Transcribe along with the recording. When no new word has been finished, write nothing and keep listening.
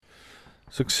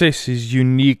Success is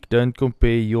unique. Don't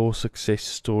compare your success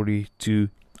story to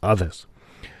others.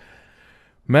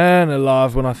 Man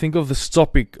alive, when I think of this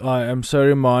topic, I am so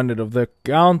reminded of the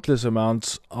countless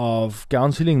amounts of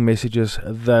counseling messages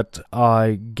that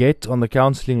I get on the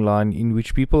counseling line, in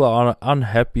which people are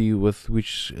unhappy with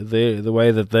the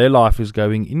way that their life is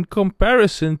going in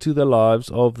comparison to the lives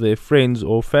of their friends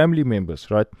or family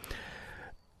members, right?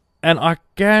 And I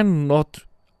cannot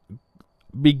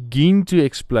begin to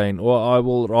explain, or I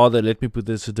will rather, let me put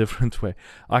this a different way.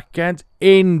 I can't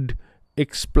end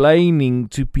explaining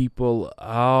to people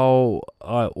how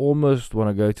I almost want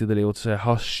to go to the level to say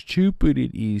how stupid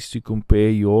it is to compare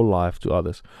your life to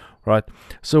others, right?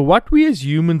 So what we as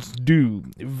humans do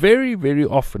very, very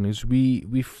often is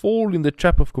we fall in the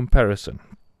trap of comparison.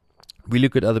 We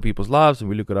look at other people's lives and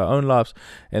we look at our own lives,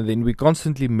 and then we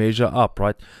constantly measure up,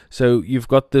 right? So you've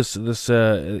got this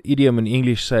idiom in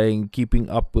English saying keeping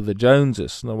up with the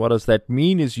Joneses. Now what does that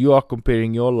mean? Is you are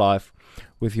comparing your life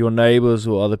with your neighbors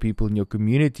or other people in your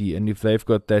community, and if they've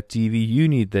got that TV, you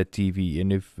need that TV,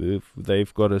 and if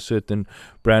they've got a certain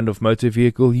brand of motor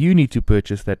vehicle, you need to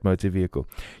purchase that motor vehicle.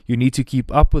 You need to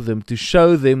keep up with them to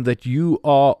show them that you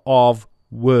are of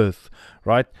worth,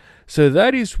 right? So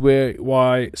that is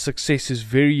why success is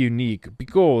very unique,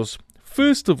 because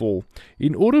first of all,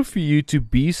 in order for you to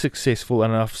be successful,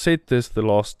 and I've said this the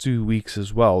last 2 weeks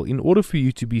as well, in order for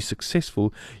you to be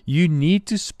successful, you need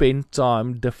to spend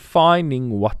time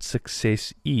defining what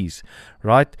success is,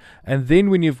 right? And then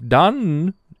when you've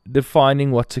done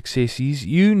defining what success is,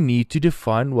 you need to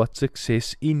define what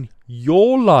success in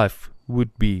your life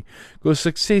would be, because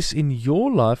success in your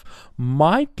life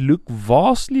might look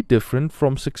vastly different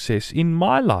from success in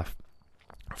my life.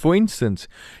 For instance,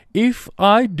 if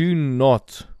I do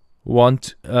not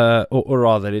want, or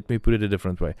rather, let me put it a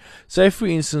different way. Say, for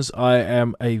instance, I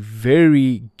am a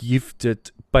very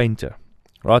gifted painter,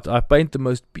 right? I paint the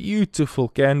most beautiful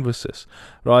canvases,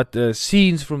 right?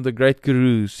 Scenes from the Great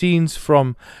Karoo, scenes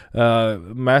from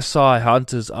Maasai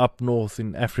hunters up north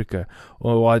in Africa,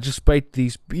 or I just paint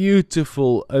these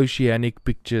beautiful oceanic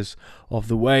pictures of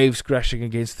the waves crashing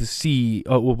against the sea,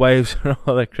 or waves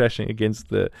rather crashing against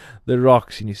the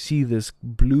rocks, and you see this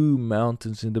blue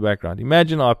mountains in the background.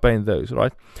 Imagine I paint those,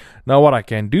 right? Now what I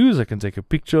can do is I can take a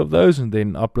picture of those and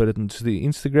then upload it into the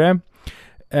Instagram,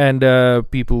 and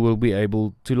people will be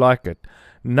able to like it.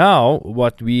 Now,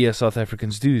 what we as South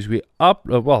Africans do is we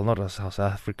upload, well, not as South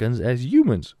Africans, as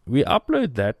humans, we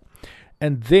upload that,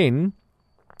 and then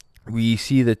we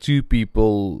see that 2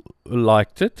 people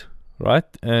liked it, right?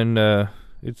 And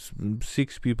it's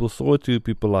 6 people saw it, 2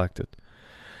 people liked it.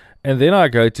 And then I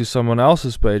go to someone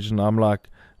else's page and I'm like,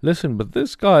 listen, but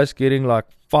this guy is getting like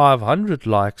 500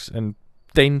 likes and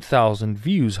 10,000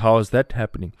 views. How is that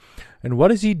happening? And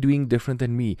what is he doing different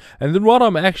than me? And then what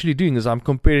I'm actually doing is I'm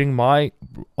comparing my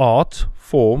art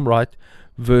form, right,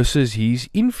 versus his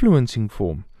influencing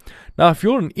form. Now, if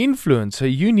you're an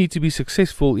influencer, you need to be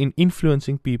successful in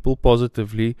influencing people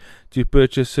positively to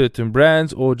purchase certain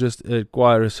brands or just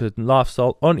acquire a certain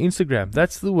lifestyle on Instagram.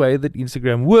 That's the way that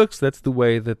Instagram works. That's the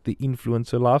way that the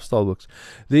influencer lifestyle works.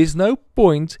 There's no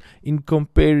point in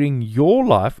comparing your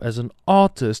life as an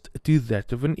artist to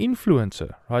that of an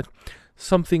influencer, right?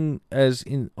 Something as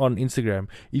on Instagram.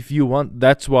 If you want,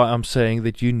 that's why I'm saying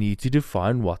that you need to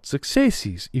define what success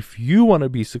is. If you want to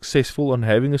be successful on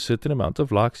having a certain amount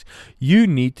of likes, you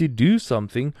need to do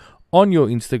something on your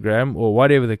Instagram or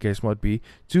whatever the case might be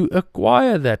to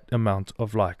acquire that amount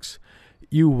of likes.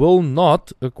 You will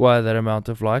not acquire that amount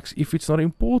of likes if it's not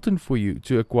important for you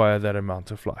to acquire that amount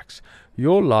of likes.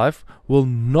 Your life will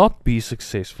not be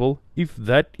successful if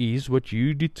that is what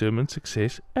you determine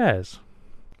success as.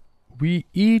 We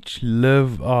each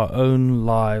live our own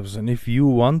lives, and if you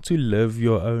want to live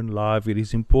your own life, it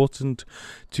is important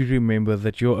to remember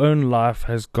that your own life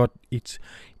has got its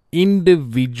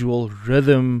individual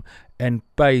rhythm and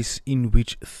pace in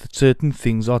which certain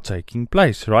things are taking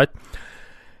place, right?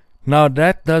 Now,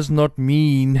 that does not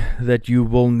mean that you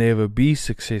will never be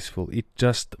successful. It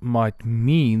just might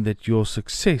mean that your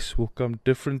success will come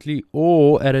differently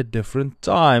or at a different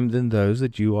time than those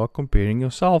that you are comparing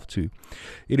yourself to.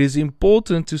 It is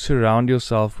important to surround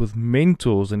yourself with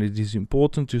mentors, and it is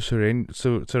important to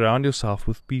surround yourself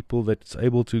with people that's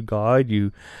able to guide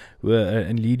you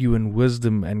and lead you in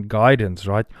wisdom and guidance,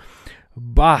 right?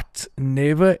 But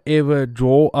never ever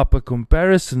draw up a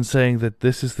comparison saying that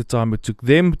this is the time it took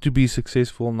them to be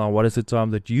successful. Now, what is the time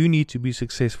that you need to be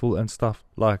successful and stuff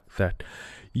like that?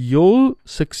 Your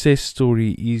success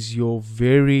story is your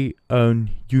very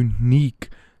own unique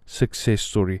success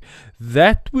story.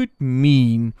 That would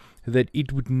mean that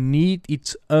it would need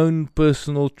its own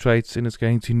personal traits, and it's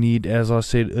going to need, as I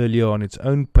said earlier on, its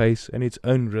own pace and its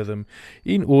own rhythm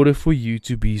in order for you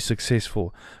to be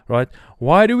successful, right?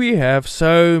 Why do we have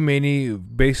so many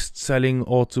best-selling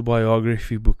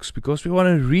autobiography books? Because we want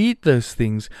to read those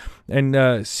things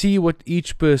and see what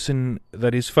each person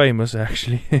that is famous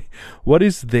actually, what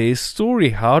is their story?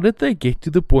 How did they get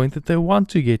to the point that they want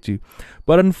to get to?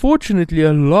 But unfortunately,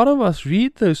 a lot of us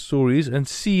read those stories and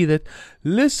see that,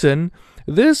 listen,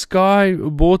 this guy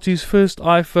bought his first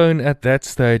iPhone at that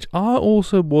stage. I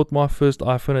also bought my first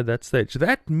iPhone at that stage.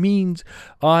 That means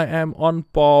I am on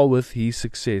par with his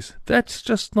success. That's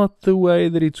just not the way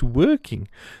that it's working.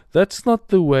 That's not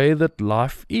the way that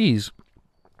life is.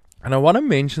 And I want to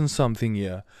mention something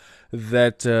here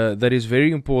that is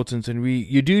very important, and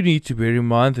you do need to bear in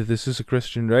mind that this is a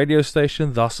Christian radio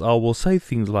station, thus I will say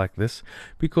things like this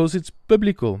because it's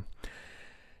biblical.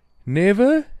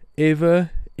 Never,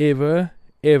 ever, ever,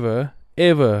 ever,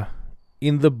 ever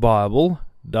in the Bible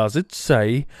does it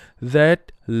say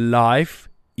that life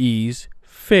is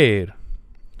fair,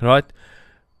 right?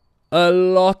 A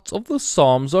lot of the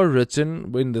Psalms are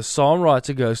written when the psalm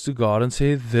writer goes to God and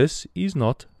says, this is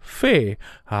not fair.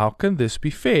 How can this be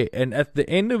fair? And at the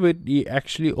end of it, he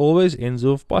actually always ends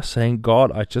off by saying,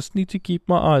 God, I just need to keep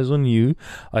my eyes on you.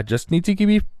 I just need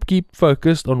to keep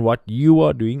focused on what you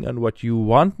are doing and what you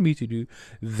want me to do.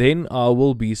 Then I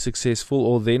will be successful,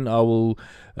 or then I will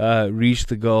reach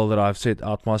the goal that I've set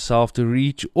out myself to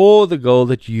reach, or the goal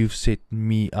that you've set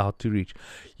me out to reach.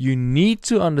 You need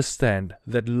to understand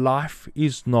that life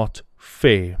is not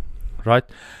fair. Right?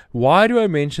 Why do I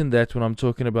mention that when I'm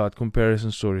talking about comparison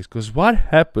stories? Because what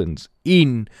happens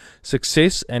in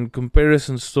success and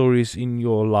comparison stories in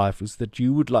your life is that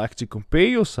you would like to compare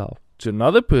yourself to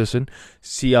another person,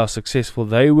 see how successful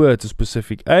they were at a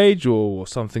specific age or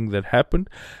something that happened,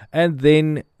 and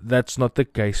then that's not the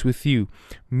case with you.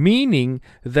 Meaning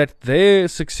that their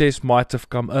success might have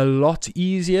come a lot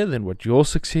easier than what your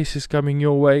success is coming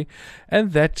your way,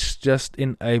 and that's just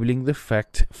enabling the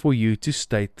fact for you to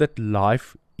state that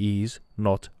life is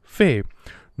not fair,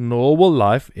 nor will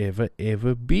life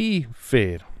ever be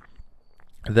fair.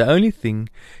 The only thing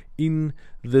in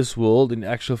this world, in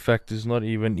actual fact is not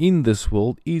even in this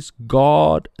world, is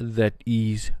God that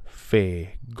is fair.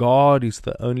 God is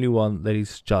the only one that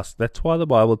is just. That's why the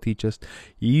Bible teaches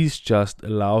He's just.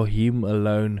 Allow Him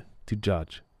alone to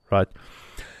judge, right?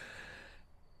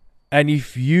 And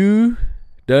if you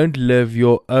don't live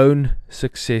your own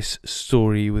success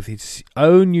story with its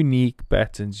own unique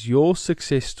patterns, your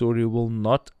success story will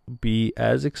not be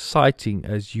as exciting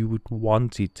as you would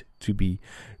want it to be.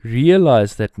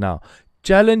 Realize that now.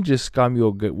 Challenges come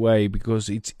your way because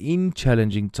it's in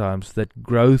challenging times that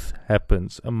growth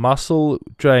happens. A muscle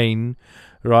training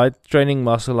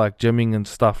muscle like gymming and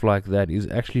stuff like that is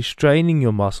actually straining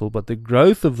your muscle, but the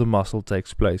growth of the muscle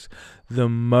takes place the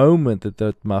moment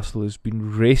that muscle has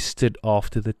been rested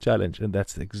after the challenge. And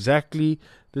that's exactly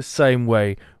the same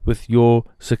way with your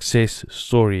success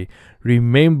story.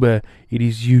 Remember, it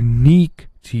is unique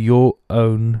to your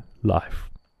own life.